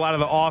 and that's where a lot of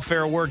the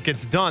off-air work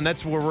gets done.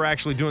 That's where we're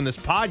actually doing this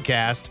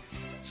podcast.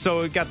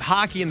 So it got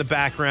hockey in the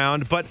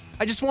background, but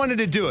I just wanted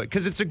to do it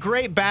because it's a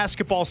great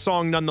basketball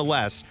song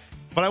nonetheless.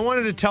 But I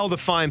wanted to tell the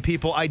fine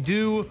people, I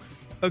do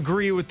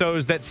agree with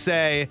those that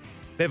say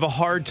they have a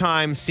hard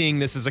time seeing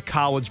this as a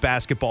college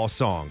basketball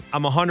song.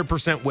 I'm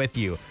 100% with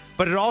you.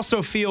 But it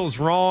also feels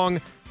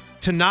wrong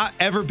to not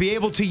ever be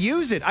able to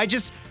use it.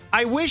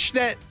 I wish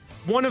that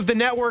one of the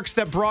networks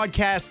that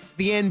broadcasts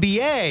the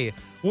NBA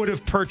would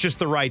have purchased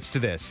the rights to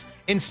this.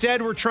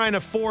 Instead, we're trying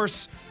to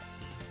force,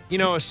 you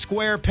know, a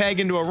square peg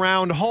into a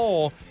round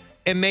hole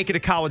and make it a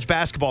college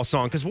basketball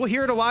song, because we'll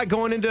hear it a lot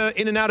going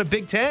in and out of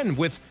Big Ten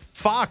with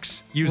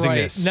Fox using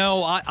this.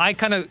 No, I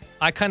kind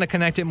of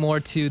connect it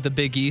more to the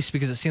Big East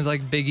because it seems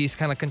like Big East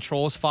kind of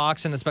controls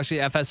Fox, and especially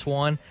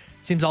FS1.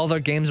 Seems all their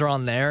games are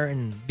on there,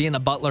 and being a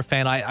Butler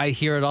fan, I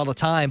hear it all the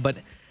time. But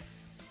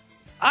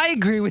I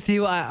agree with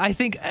you. I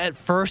think at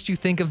first you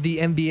think of the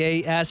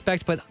NBA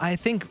aspect, but I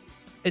think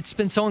it's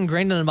been so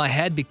ingrained into my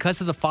head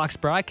because of the Fox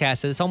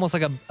broadcast. It's almost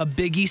like a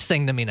Big East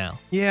thing to me now.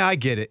 Yeah, I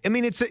get it. I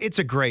mean, it's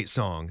a great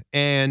song,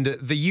 and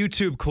the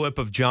YouTube clip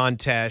of John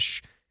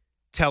Tesh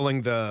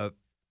telling the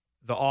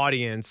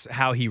audience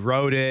how he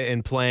wrote it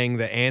and playing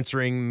the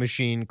answering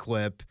machine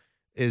clip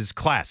is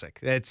classic.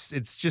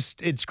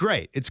 It's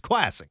great. It's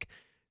classic.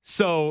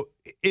 So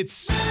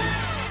it's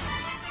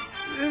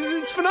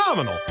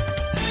phenomenal.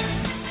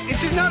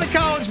 It's just not a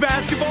college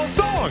basketball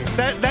song.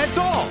 That's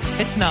all.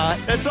 It's not.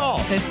 That's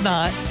all. It's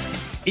not.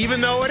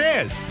 Even though it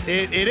is.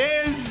 It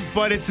is,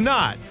 but it's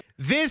not.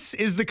 This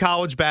is the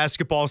college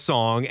basketball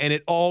song, and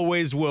it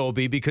always will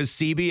be because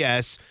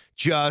CBS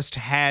just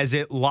has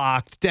it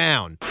locked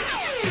down.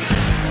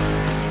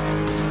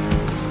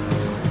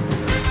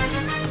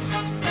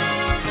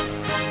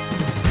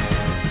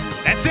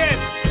 That's it.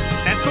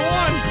 That's the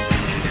one.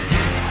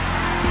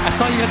 I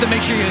saw you had to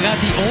make sure you got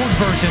the old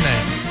version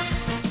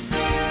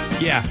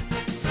in. Yeah.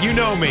 You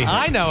know me.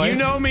 I know it. You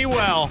know me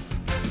well.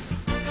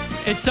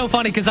 It's so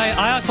funny because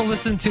I also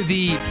listen to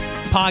the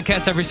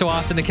podcast every so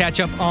often to catch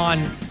up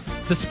on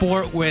the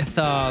sport with,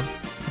 I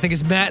think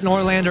it's Matt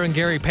Norlander and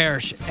Gary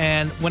Parrish.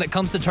 And when it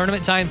comes to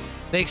tournament time,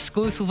 they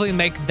exclusively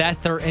make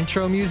that their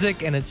intro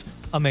music, and it's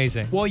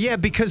amazing. Well, yeah,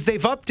 because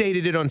they've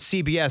updated it on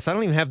CBS. I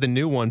don't even have the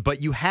new one,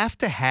 but you have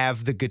to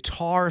have the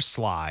guitar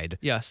slide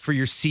for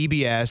your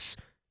CBS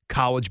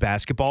college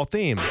basketball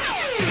theme.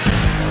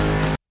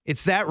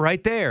 It's that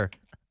right there.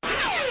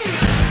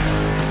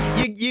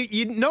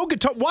 You know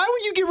guitar. Why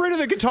would you get rid of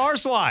the guitar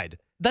slide?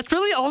 That's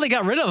really all they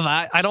got rid of.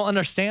 I don't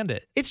understand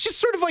it. It's just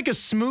sort of like a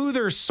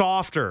smoother,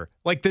 softer,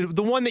 like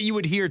the one that you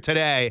would hear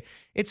today.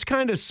 It's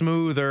kind of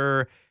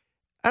smoother.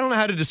 I don't know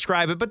how to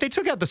describe it, but they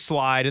took out the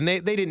slide, and they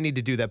didn't need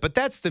to do that. But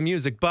that's the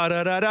music. That's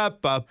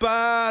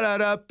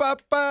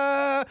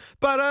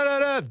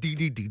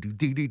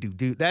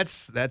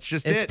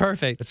just it. It's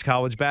perfect. It's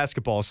college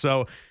basketball.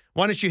 So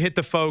why don't you hit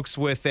the folks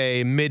with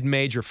a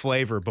mid-major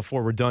flavor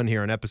before we're done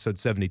here on episode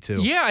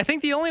 72? Yeah, I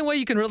think the only way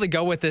you can really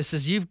go with this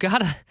is you've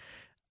got to...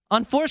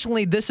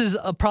 Unfortunately, this is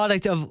a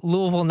product of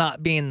Louisville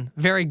not being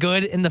very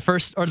good in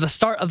the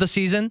start of the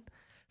season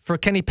for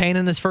Kenny Payne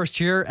in his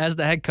first year as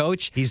the head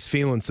coach. He's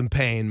feeling some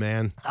pain,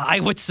 man. I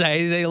would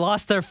say they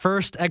lost their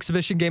first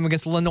exhibition game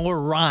against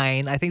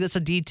Lenoir-Rhyne. I think that's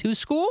a D2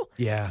 school.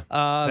 Yeah.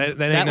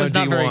 That was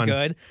not very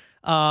good.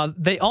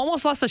 They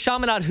almost lost to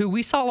Chaminade, who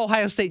we saw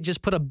Ohio State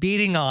just put a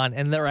beating on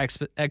in their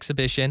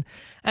exhibition.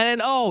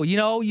 And then,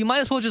 you might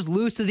as well just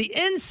lose to the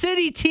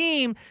in-city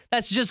team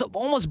that's just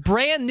almost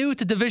brand new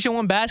to Division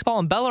I basketball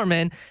in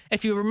Bellarmine.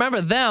 If you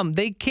remember them,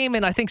 they came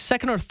in, I think,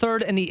 second or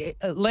third in the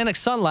Atlantic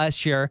Sun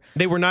last year.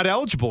 They were not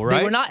eligible, right?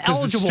 They were not 'Cause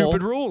eligible. The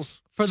stupid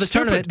rules. For the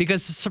tournament,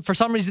 because for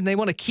some reason they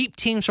want to keep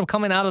teams from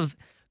coming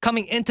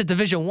into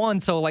Division I.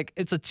 So,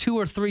 it's a 2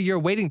 or 3 year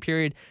waiting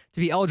period to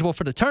be eligible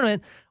for the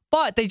tournament.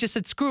 But they just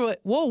said, screw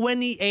it, we'll win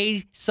the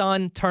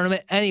A-Sun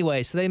tournament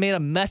anyway. So they made a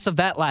mess of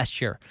that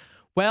last year.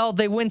 Well,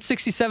 they win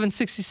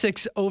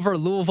 67-66 over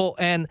Louisville,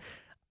 and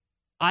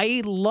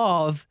I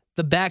love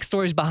the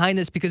backstories behind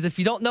this because if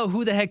you don't know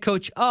who the head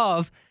coach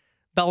of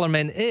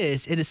Bellarmine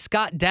is, it is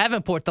Scott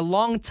Davenport, the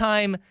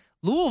longtime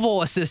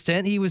Louisville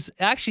assistant. He was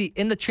actually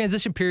in the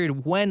transition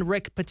period when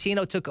Rick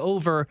Pitino took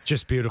over.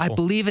 Just beautiful. I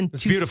believe in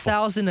It's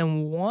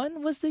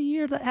 2001 was the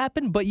year that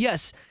happened. But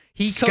yes,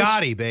 he coached.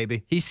 Scotty,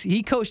 baby.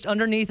 He coached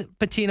underneath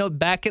Pitino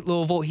back at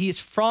Louisville. He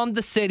is from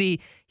the city.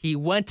 He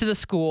went to the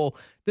school.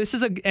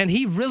 And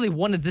he really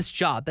wanted this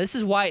job. This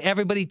is why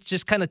everybody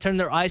just kind of turned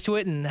their eyes to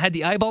it and had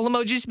the eyeball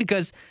emojis,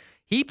 because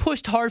he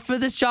pushed hard for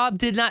this job,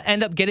 did not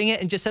end up getting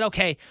it, and just said,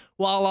 okay,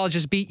 well, I'll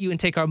just beat you and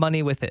take our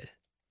money with it.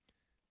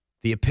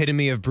 The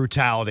epitome of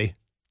brutality.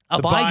 The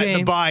buy game.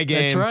 The buy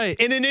game. That's right.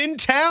 In an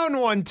in-town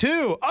one,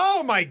 too.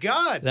 Oh, my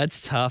God.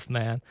 That's tough,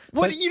 man.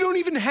 You don't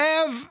even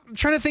have... I'm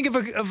trying to think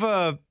of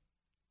a...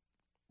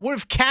 What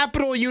if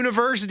Capital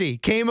University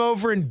came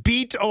over and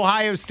beat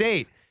Ohio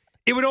State?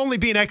 It would only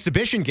be an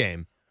exhibition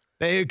game.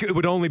 It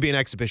would only be an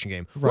exhibition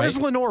game. Right. Where's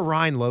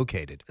Lenore-Rhine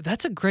located?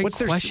 That's a great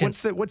question.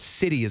 What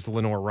city is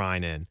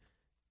Lenore-Rhine in?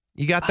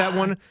 You got that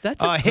one?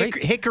 That's a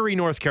great... Hickory,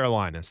 North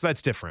Carolina. So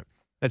that's different.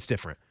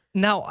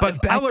 Now,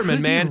 but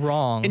Bellarmine, man,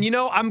 wrong. And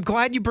I'm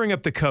glad you bring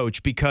up the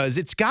coach because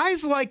it's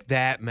guys like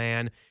that,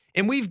 man.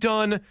 And we've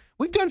done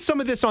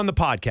some of this on the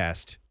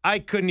podcast. I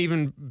couldn't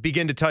even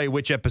begin to tell you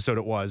which episode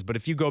it was, but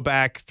if you go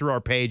back through our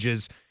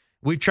pages,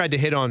 we've tried to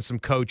hit on some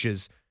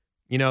coaches,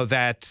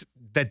 that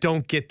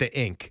don't get the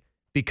ink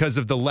because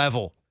of the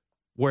level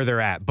where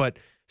they're at. But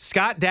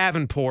Scott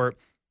Davenport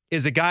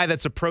is a guy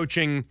that's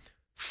approaching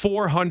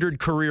 400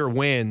 career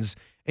wins,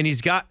 and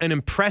he's got an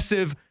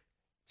impressive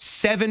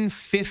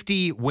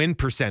 750 win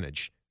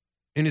percentage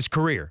in his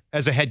career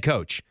as a head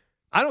coach.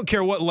 I don't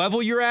care what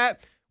level you're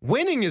at.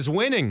 Winning is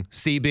winning,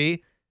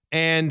 CB.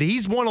 And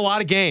he's won a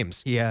lot of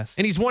games. Yes.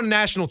 And he's won a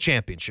national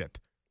championship.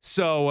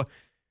 So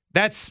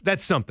that's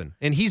something.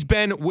 And he's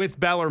been with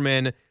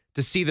Bellarmine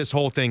to see this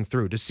whole thing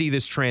through, to see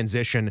this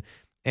transition.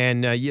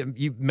 And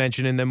you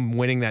mentioned in them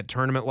winning that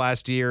tournament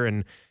last year,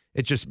 and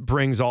it just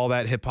brings all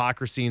that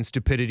hypocrisy and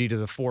stupidity to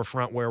the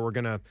forefront where we're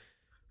going to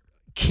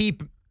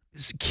keep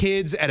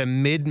kids at a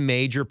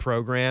mid-major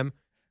program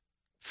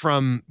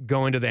from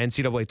going to the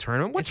NCAA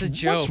tournament. What's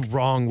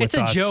wrong with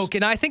us? It's a joke,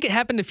 and I think it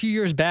happened a few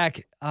years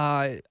back.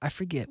 I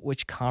forget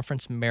which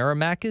conference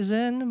Merrimack is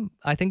in.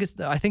 I think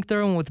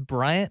they're in with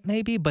Bryant,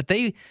 maybe, but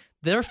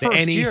their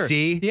first year.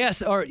 NEC?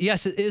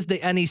 Yes, it is the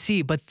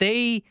NEC, but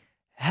they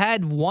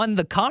had won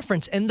the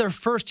conference in their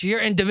first year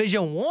in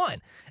Division I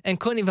and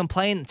couldn't even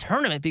play in the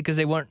tournament because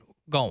they weren't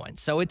going.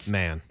 So it's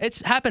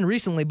happened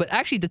recently, but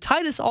actually to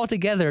tie this all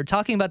together,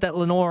 talking about that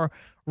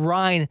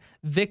Lenore-Rhine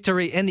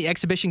victory in the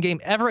exhibition game,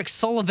 Everett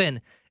Sullivan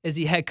is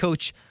the head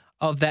coach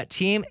of that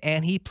team,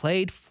 and he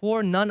played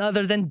for none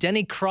other than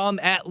Denny Crum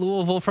at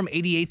Louisville from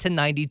 88 to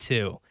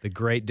 92. The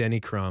great Denny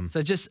Crum.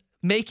 So just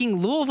making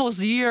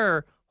Louisville's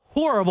year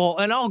horrible,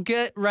 and I'll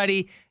get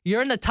ready.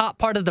 You're in the top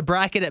part of the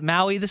bracket at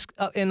Maui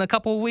in a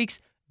couple of weeks.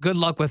 Good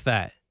luck with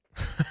that.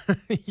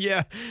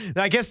 Yeah,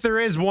 I guess there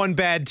is one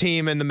bad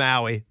team in the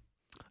Maui.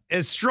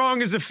 As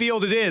strong as a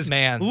field it is,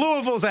 man.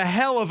 Louisville's a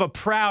hell of a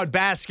proud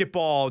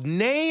basketball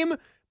name,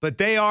 but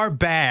they are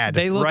bad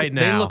right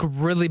now. They look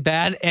really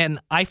bad, and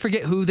I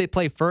forget who they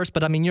play first,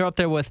 but I mean, you're up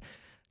there with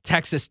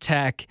Texas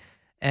Tech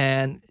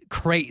and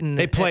Creighton.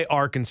 They play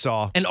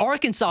Arkansas. And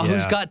Arkansas,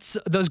 who's got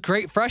those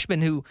great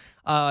freshmen who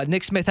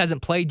Nick Smith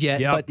hasn't played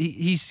yet, but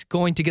he's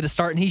going to get a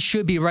start, and he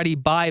should be ready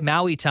by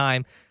Maui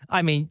time.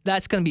 I mean,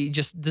 that's going to be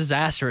just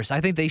disastrous.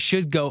 I think they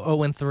should go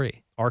 0-3.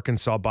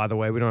 Arkansas, by the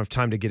way, we don't have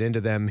time to get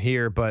into them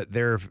here, but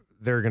they're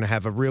going to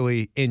have a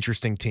really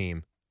interesting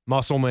team.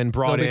 Musselman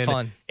brought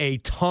in a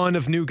ton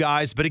of new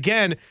guys, but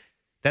again,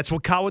 that's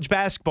what college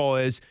basketball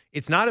is.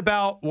 It's not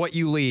about what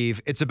you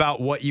leave, it's about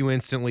what you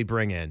instantly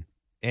bring in.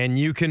 And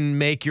you can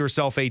make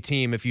yourself a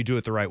team if you do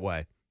it the right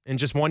way in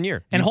just 1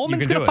 year. And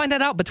Holman's going to find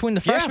that out between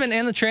the freshmen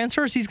and the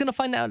transfers. He's going to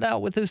find that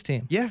out with his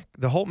team. Yeah,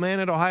 the Holt man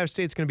at Ohio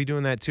State's going to be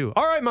doing that too.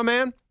 All right, my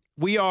man.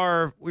 We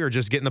are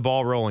just getting the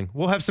ball rolling.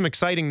 We'll have some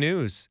exciting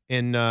news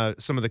in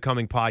some of the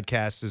coming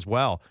podcasts as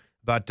well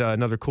about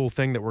another cool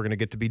thing that we're going to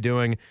get to be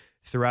doing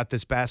throughout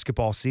this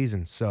basketball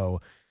season. So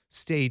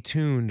stay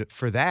tuned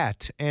for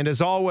that. And as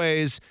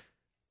always,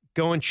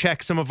 go and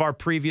check some of our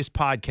previous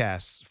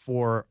podcasts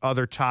for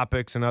other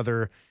topics and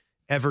other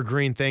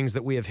evergreen things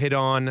that we have hit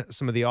on,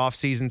 some of the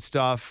off-season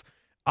stuff.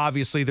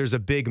 obviously there's a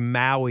big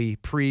Maui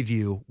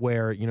preview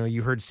where,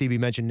 you heard CB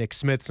mention Nick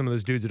Smith, some of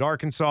those dudes at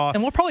Arkansas.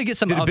 And we'll probably get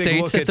some Did a big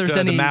updates look if at, there's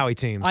any the Maui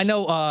teams. I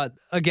know,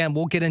 again,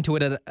 we'll get into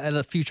it at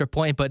a future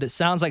point, but it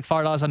sounds like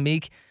Fardaz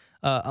Amik,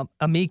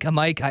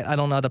 I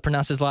don't know how to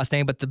pronounce his last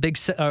name, but the big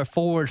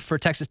forward for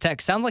Texas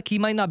Tech sounds like he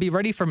might not be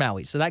ready for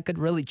Maui, so that could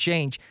really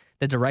change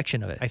the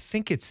direction of it. I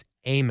think it's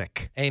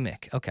Amick.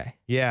 Amick, okay.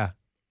 Yeah.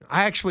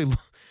 I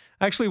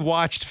actually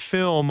watched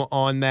film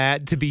on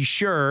that to be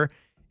sure,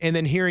 and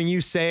then hearing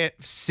you say it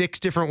 6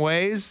 different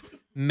ways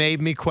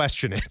made me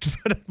question it.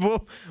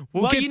 But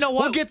we'll get, you know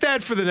what? We'll get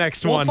that for the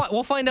next We'll one.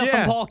 We'll find out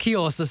Yeah. from Paul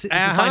Keels to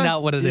find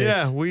out what it is.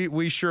 Yeah,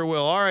 we sure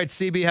will. All right,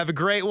 CB, have a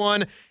great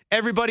one.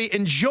 Everybody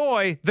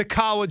enjoy the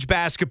college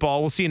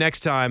basketball. We'll see you next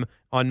time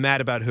on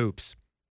Mad About Hoops.